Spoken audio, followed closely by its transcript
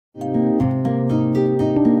Here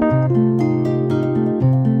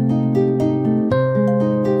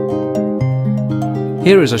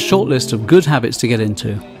is a short list of good habits to get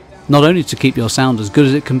into, not only to keep your sound as good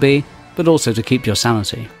as it can be, but also to keep your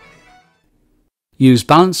sanity. Use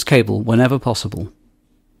balanced cable whenever possible.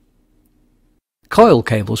 Coil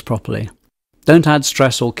cables properly. Don't add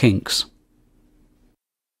stress or kinks.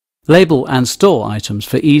 Label and store items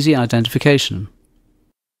for easy identification.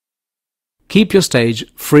 Keep your stage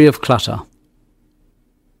free of clutter.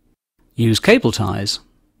 Use cable ties.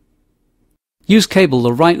 Use cable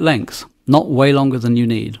the right length, not way longer than you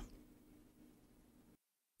need.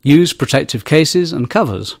 Use protective cases and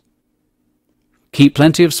covers. Keep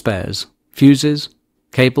plenty of spares, fuses,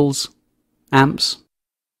 cables, amps.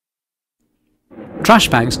 Trash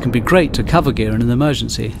bags can be great to cover gear in an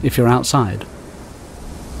emergency if you're outside.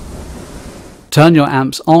 Turn your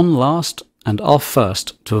amps on last and off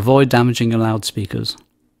first to avoid damaging your loudspeakers.